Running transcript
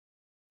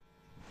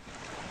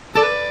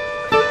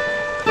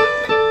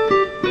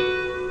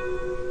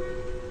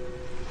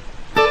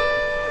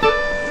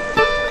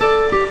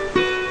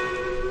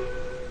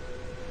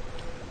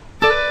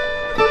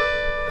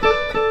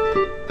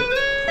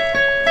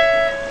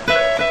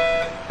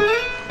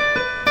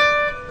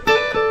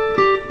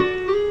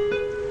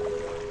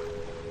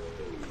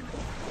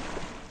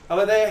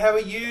how are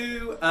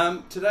you?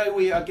 Today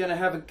we are going to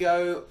have a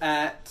go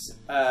at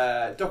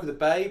Dock of the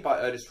Bay by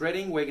Otis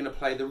Redding. We're going to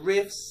play the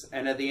riffs,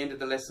 and at the end of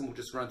the lesson we'll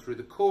just run through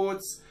the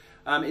chords.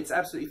 It's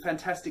absolutely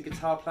fantastic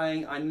guitar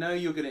playing. I know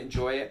you're going to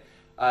enjoy it.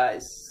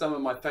 It's some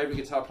of my favourite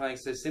guitar playing,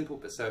 so simple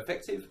but so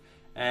effective,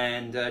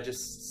 and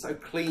just so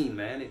clean,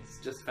 man. It's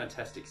just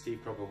fantastic.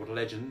 Steve Cropper, what a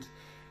legend.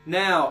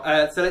 Now,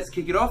 so let's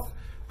kick it off.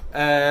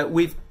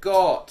 We've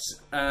got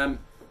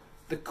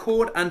the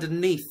chord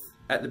underneath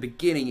at the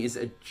beginning is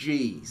a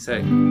G. So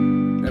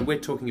and we're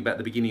talking about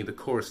the beginning of the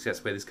chorus.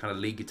 That's where this kind of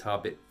lead guitar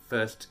bit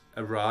first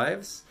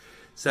arrives.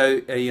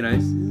 So, you know,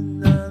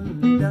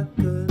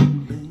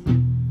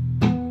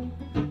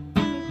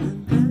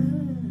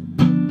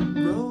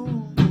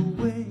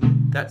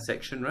 that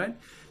section, right?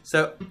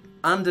 So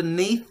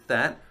underneath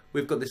that,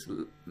 we've got this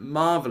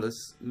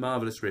marvelous,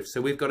 marvelous riff.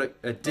 So we've got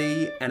a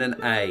D and an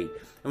A, and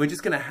we're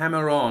just going to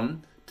hammer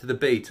on to the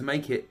B to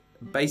make it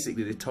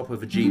basically the top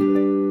of a G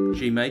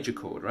major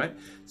chord, right?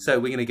 So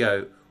we're going to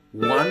go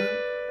 1,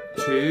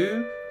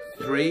 2,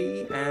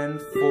 3,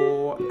 and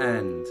 4,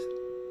 and.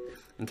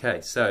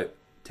 Okay, so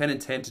 10 and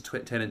 10 to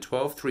 10 and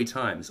 12, 3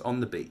 times on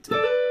the beat.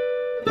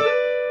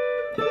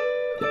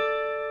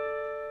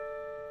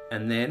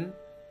 And then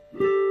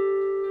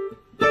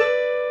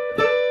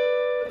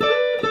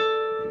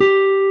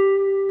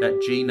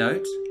that G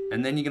note,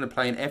 and then you're going to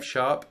play an F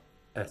sharp,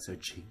 so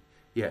G,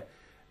 yeah,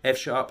 F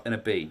sharp and a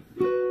B.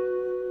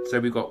 So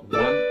we've got 1,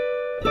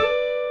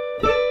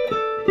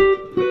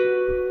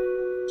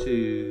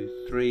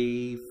 2,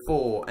 3,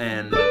 4,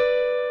 and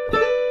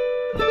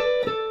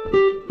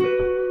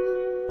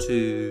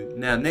 2.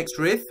 Now next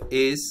riff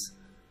is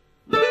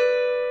so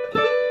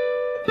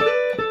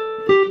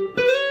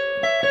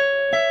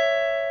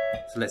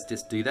let's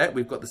just do that.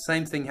 We've got the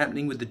same thing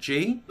happening with the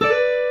G.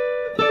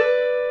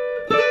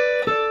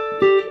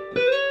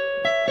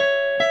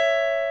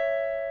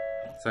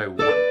 So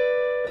 1.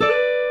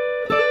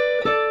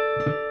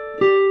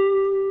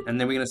 And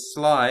then we're going to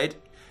slide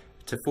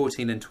to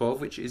 14 and 12,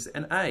 which is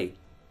an A.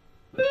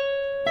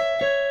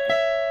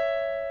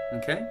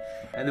 Okay?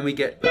 And then we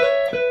get a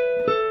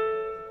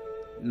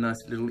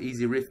nice little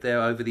easy riff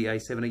there over the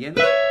A7 again.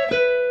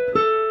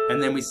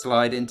 And then we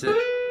slide into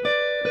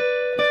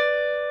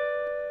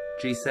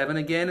G7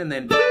 again, and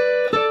then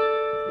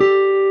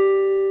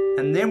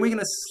we're going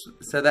to,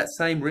 so that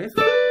same riff.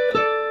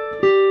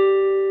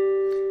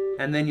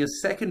 And then your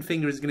second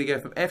finger is going to go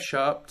from F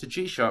sharp to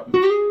G sharp,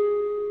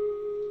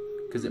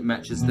 because it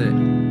matches the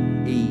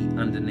E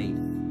underneath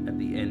at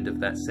the end of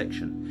that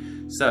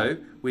section. So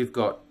we've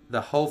got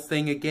the whole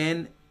thing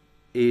again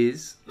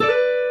is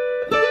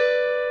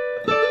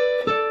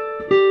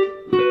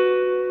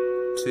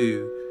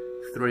 2,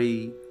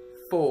 3,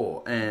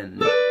 4, and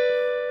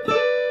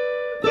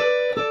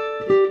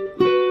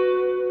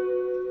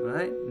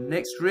right,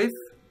 next riff.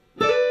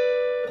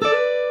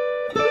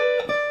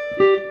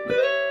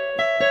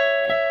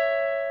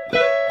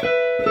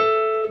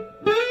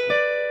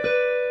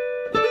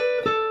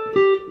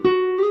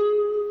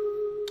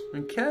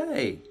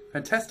 Okay,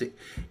 fantastic.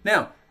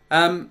 Now,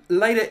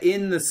 later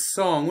in the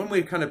song, when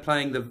we're kind of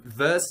playing the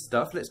verse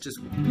stuff, let's just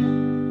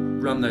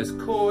run those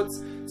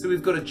chords. So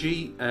we've got a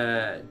G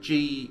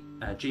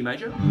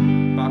major,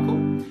 bar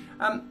chord.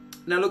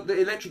 Now look, the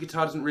electric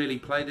guitar doesn't really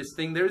play this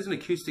thing. There is an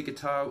acoustic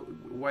guitar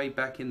way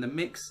back in the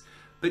mix,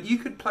 but you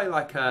could play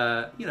like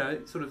a, you know,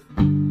 sort of.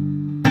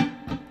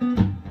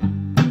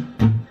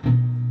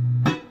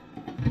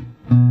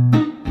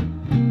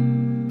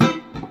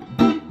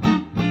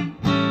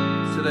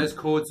 Those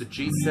chords are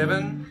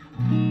G7,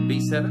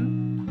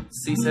 B7,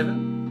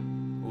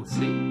 C7, or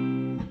C.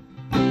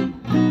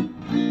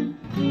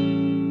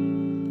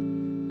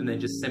 And then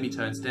just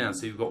semitones down.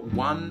 So you've got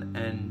 1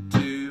 and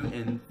 2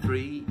 and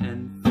 3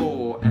 and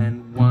 4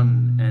 and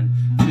 1 and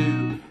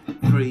 2,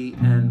 3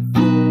 and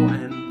 4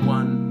 and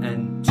 1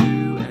 and 2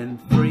 and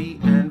 3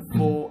 and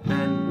 4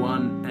 and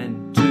 1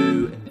 and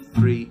 2 and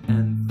 3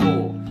 and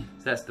 4.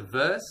 So that's the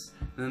verse.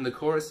 And then the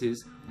chorus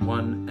is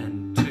 1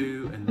 and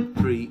 2 and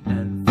 3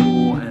 and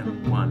 4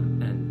 and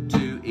 1 and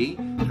 2, E,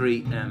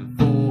 3 and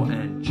 4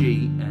 and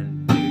G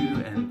and 2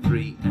 and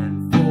 3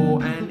 and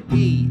 4 and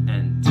E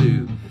and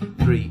 2,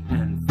 3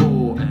 and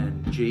 4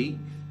 and G,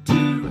 2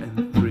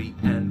 and 3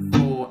 and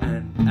 4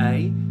 and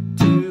A,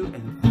 2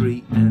 and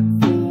 3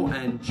 and 4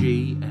 and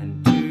G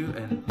and 2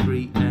 and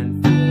 3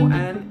 and 4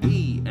 and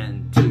E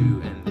and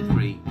 2 and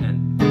 3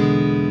 and.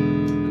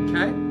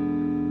 Okay?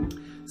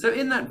 So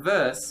in that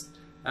verse,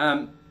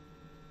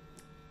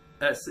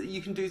 so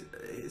you can do,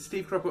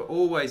 Steve Cropper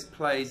always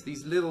plays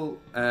these little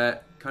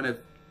kind of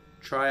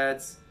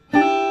triads,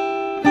 stuff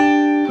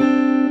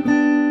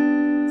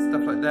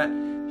like that.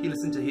 If you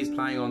listen to his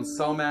playing on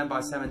Soul Man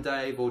by Sam and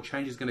Dave, or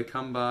Change Is Gonna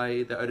Come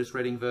by the Otis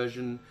Redding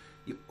version,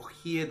 you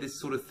hear this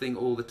sort of thing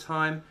all the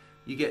time.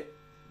 You get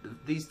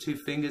these 2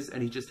 fingers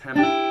and he just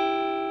hammers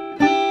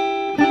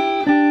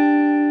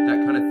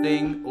that kind of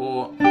thing,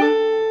 or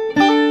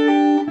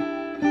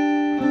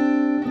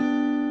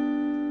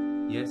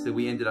yeah, so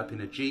we ended up in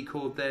a G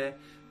chord there.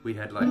 We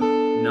had like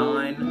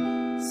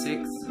 9,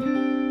 6, 4,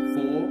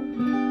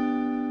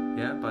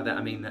 by that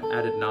I mean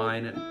added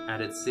 9 and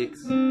added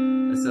 6.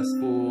 That's just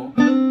 4.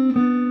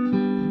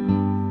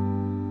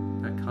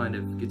 That kind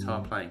of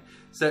guitar playing.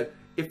 So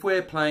if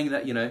we're playing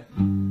that, you know,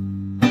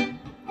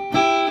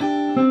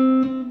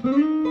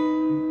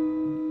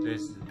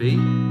 there's the B.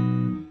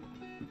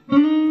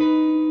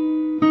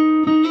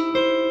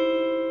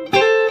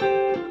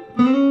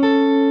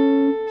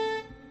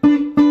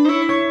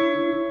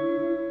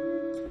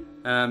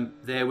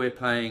 There we're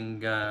playing,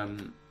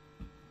 that's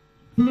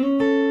a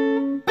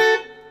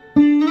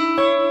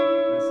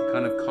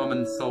kind of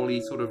common soul-y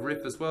sort of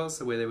riff as well,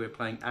 so where we're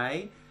playing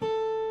A,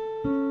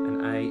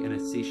 an A and a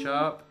C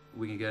sharp,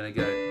 we're going to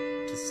go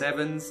to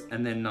 7s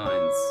and then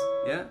 9s,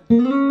 yeah?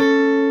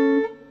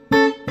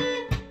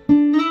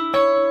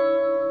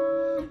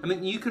 I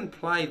mean, you can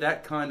play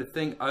that kind of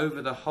thing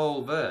over the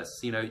whole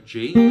verse, you know,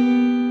 G,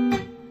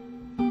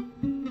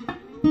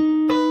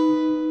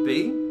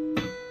 B,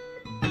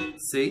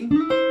 C,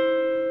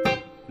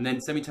 and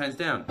then semitones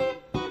down.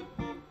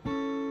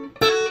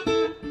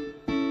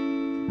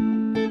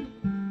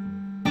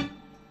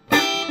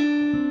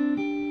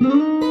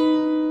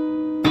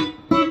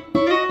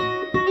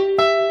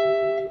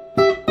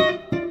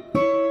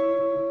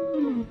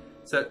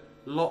 So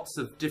lots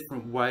of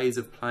different ways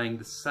of playing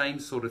the same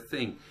sort of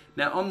thing.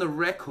 Now on the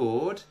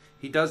record,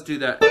 he does do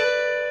that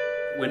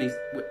when he's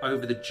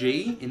over the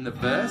G in the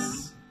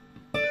verse.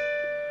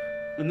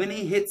 And then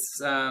he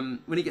hits,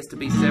 when he gets to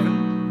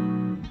B7,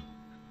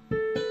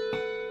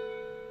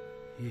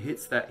 he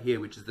hits that here,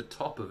 which is the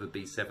top of a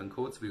B7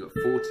 chord. So we've got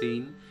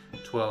 14,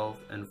 12,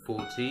 and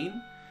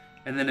 14.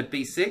 And then a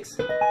B6.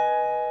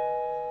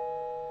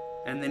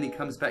 And then he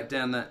comes back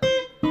down that.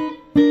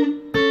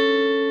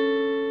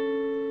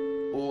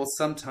 Or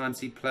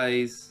sometimes he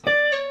plays,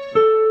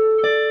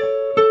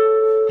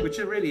 which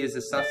it really is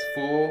a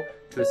sus4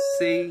 to a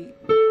C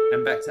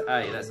and back to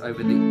A. That's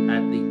over the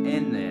at the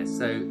end there.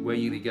 So where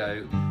you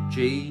go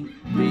G,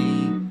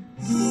 B,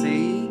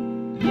 C,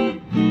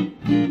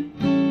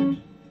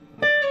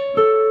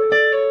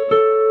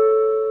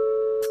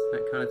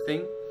 that kind of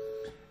thing.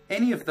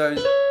 Any of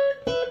those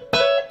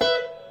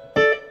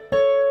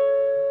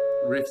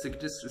riffs that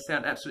just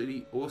sound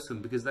absolutely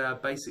awesome because they are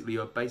basically,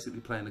 you're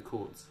basically playing the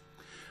chords.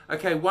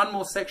 Okay, one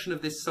more section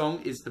of this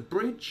song is the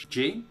bridge.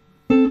 G,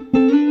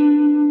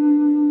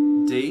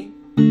 D,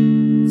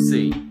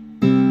 C, 2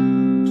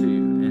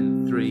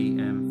 and 3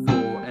 and 4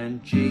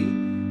 and G,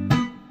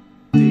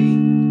 D,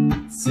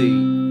 C,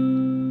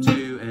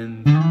 2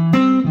 and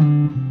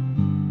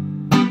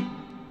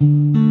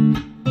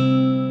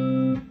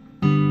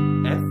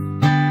F,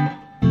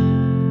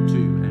 2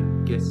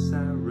 and guess I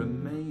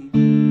remain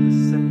the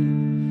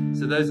same.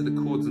 So those are the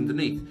chords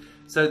underneath.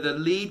 So the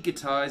lead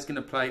guitar is going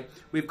to play,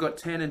 we've got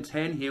 10 and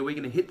 10 here, we're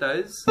going to hit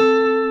those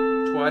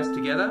twice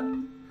together.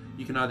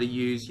 You can either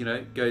use, you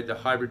know, go the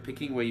hybrid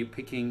picking where you're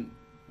picking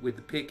with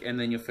the pick and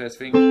then your first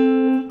finger,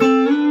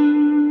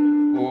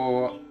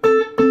 or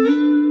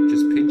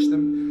just pinch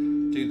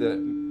them, do the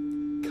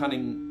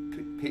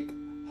cunning pick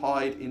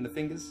hide in the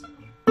fingers,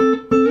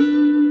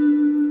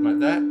 like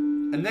that.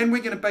 And then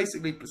we're going to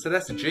basically, so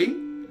that's a G, see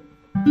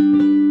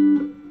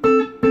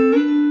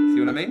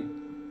what I mean?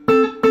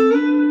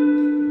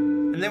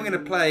 And then we're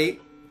going to play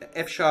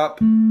F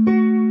sharp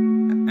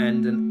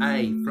and an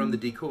A from the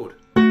D chord.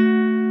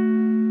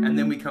 And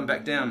then we come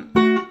back down.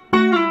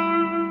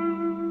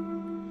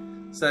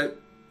 So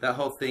that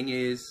whole thing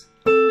is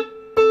 2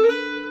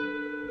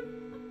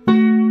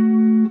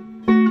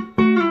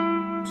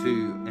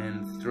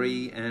 and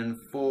 3 and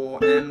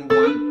 4 and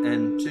 1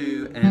 and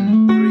 2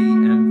 and 3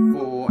 and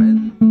 4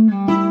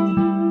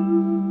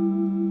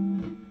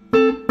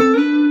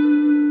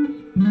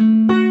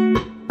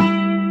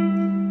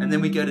 and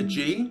then we go to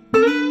G,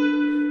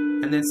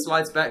 and then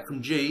slides back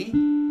from G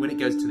when it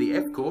goes to the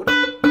F chord,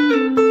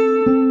 and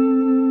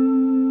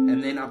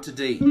then up to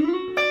D,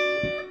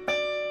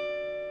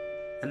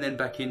 and then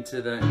back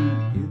into the,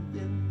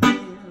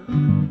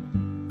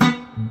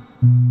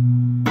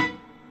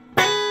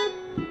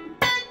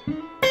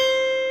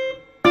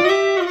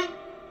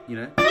 you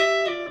know.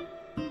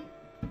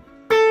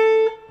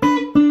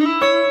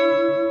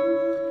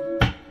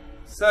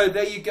 So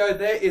there you go,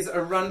 there is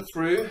a run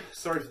through,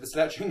 sorry for the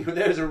slouching, but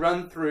there's a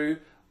run through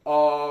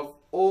of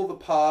all the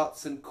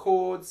parts and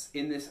chords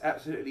in this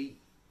absolutely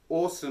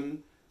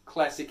awesome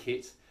classic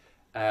hit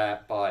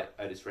by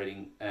Otis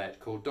Redding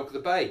called Dock of the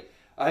Bay.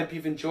 I hope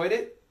you've enjoyed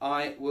it.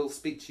 I will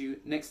speak to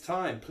you next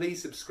time.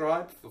 Please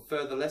subscribe for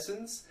further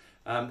lessons.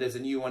 There's a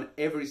new one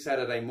every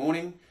Saturday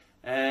morning,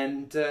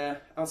 and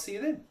I'll see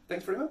you then.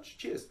 Thanks very much.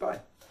 Cheers.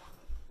 Bye.